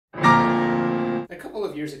A couple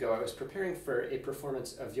of years ago, I was preparing for a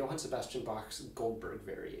performance of Johann Sebastian Bach's Goldberg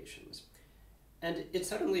variations. And it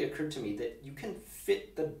suddenly occurred to me that you can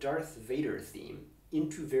fit the Darth Vader theme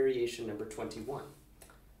into variation number 21.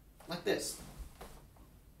 Like this.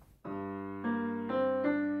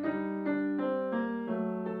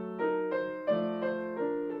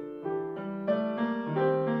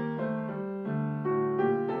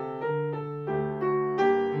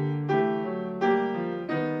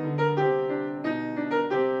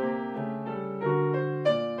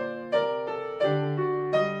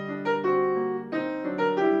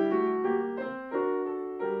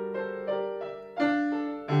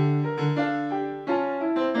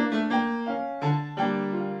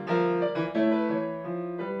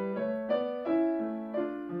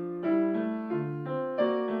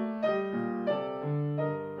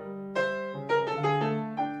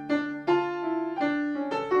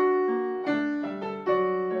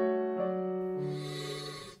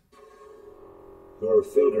 Your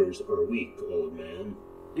fingers are weak, old man.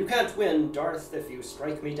 You can't win, Darth. If you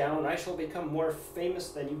strike me down, I shall become more famous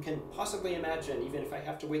than you can possibly imagine, even if I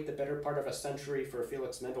have to wait the better part of a century for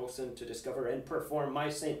Felix Mendelssohn to discover and perform my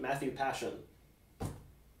St. Matthew Passion.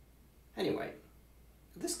 Anyway,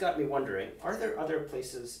 this got me wondering, are there other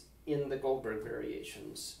places in the Goldberg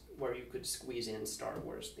variations where you could squeeze in Star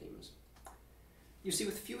Wars themes? You see,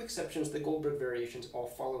 with few exceptions, the Goldberg variations all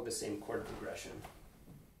follow the same chord progression.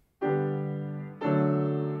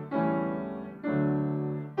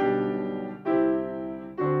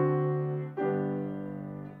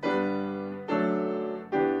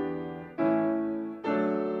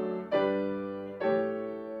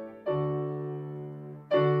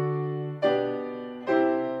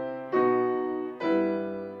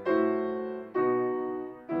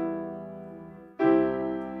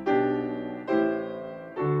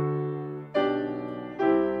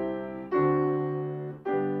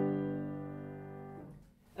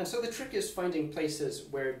 And so the trick is finding places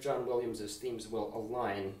where John Williams's themes will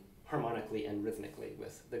align harmonically and rhythmically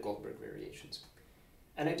with the Goldberg variations.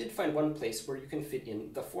 And I did find one place where you can fit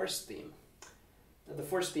in the Force theme. Now, the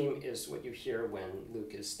Force theme is what you hear when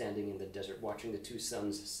Luke is standing in the desert watching the two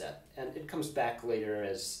suns set, and it comes back later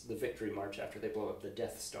as the Victory March after they blow up the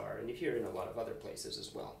Death Star, and you hear it in a lot of other places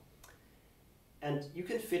as well. And you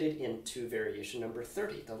can fit it into variation number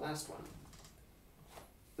 30, the last one.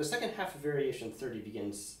 The second half of variation 30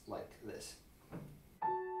 begins like this.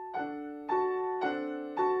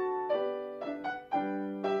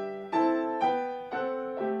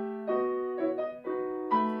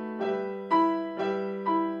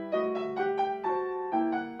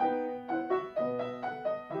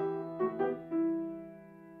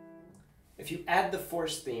 If you add the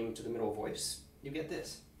Force theme to the middle voice, you get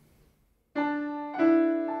this.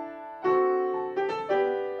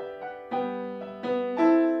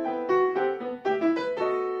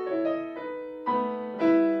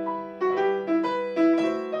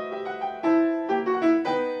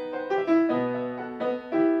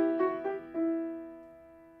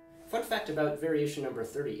 Fun fact about variation number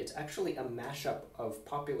 30, it's actually a mashup of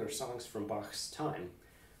popular songs from Bach's time,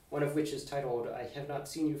 one of which is titled I Have Not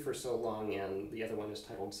Seen You for So Long, and the other one is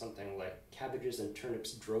titled something like Cabbages and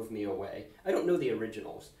Turnips Drove Me Away. I don't know the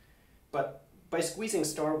originals, but by squeezing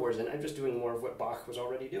Star Wars in, I'm just doing more of what Bach was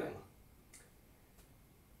already doing.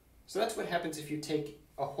 So that's what happens if you take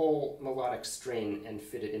a whole melodic strain and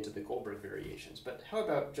fit it into the Goldberg variations. But how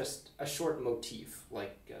about just a short motif,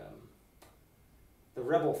 like the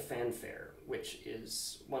Rebel Fanfare, which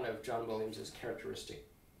is one of John Williams's characteristic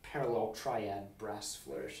parallel triad brass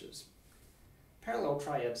flourishes. Parallel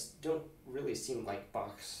triads don't really seem like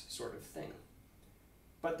Bach's sort of thing.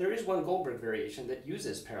 But there is one Goldberg variation that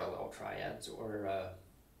uses parallel triads, or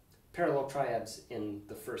parallel triads in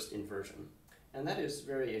the first inversion, and that is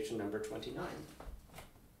variation number 29.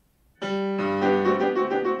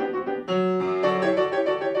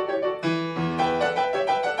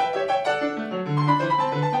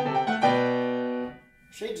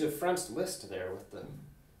 Shades of Franz Liszt there with the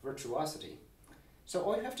virtuosity. So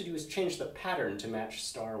all you have to do is change the pattern to match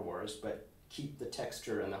Star Wars, but keep the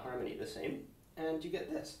texture and the harmony the same, and you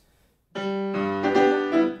get this.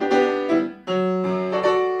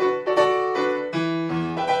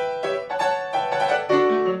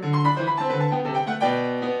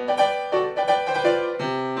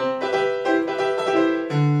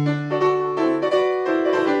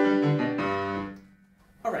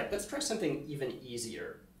 Alright, let's try something even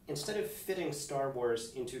easier. Instead of fitting Star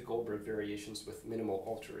Wars into Goldberg variations with minimal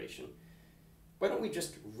alteration, why don't we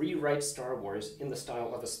just rewrite Star Wars in the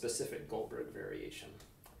style of a specific Goldberg variation?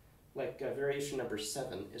 Like variation number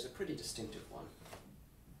 7 is a pretty distinctive one.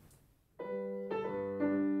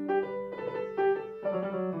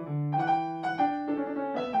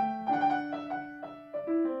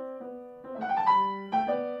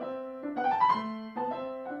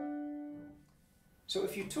 So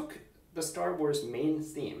if you took the Star Wars main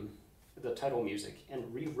theme, the title music,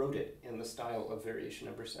 and rewrote it in the style of Variation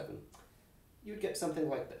Number 7, you'd get something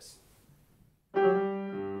like this.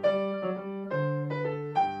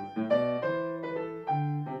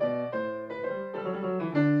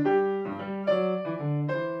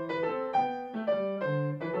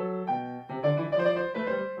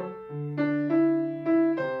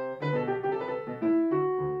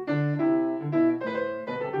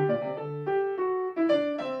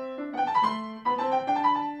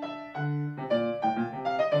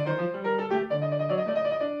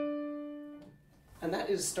 And that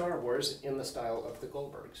is Star Wars in the style of the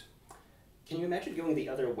Goldbergs. Can you imagine going the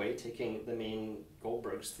other way, taking the main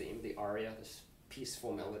Goldbergs theme, the aria, this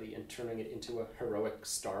peaceful melody, and turning it into a heroic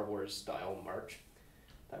Star Wars style march?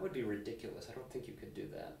 That would be ridiculous. I don't think you could do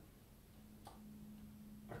that.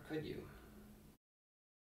 Or could you?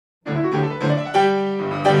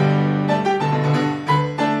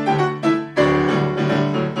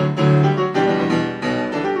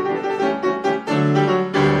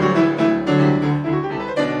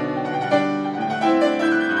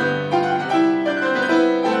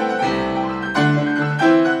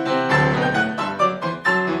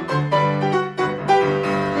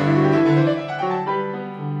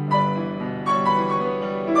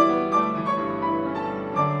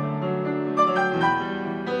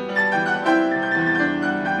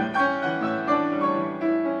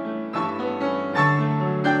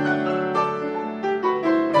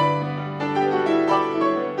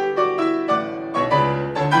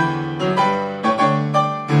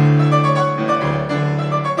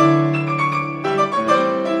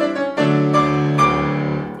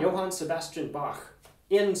 Sebastian Bach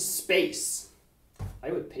in space.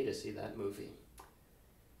 I would pay to see that movie.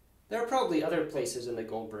 There are probably other places in the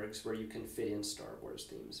Goldbergs where you can fit in Star Wars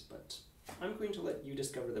themes, but I'm going to let you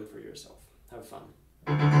discover them for yourself. Have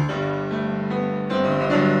fun.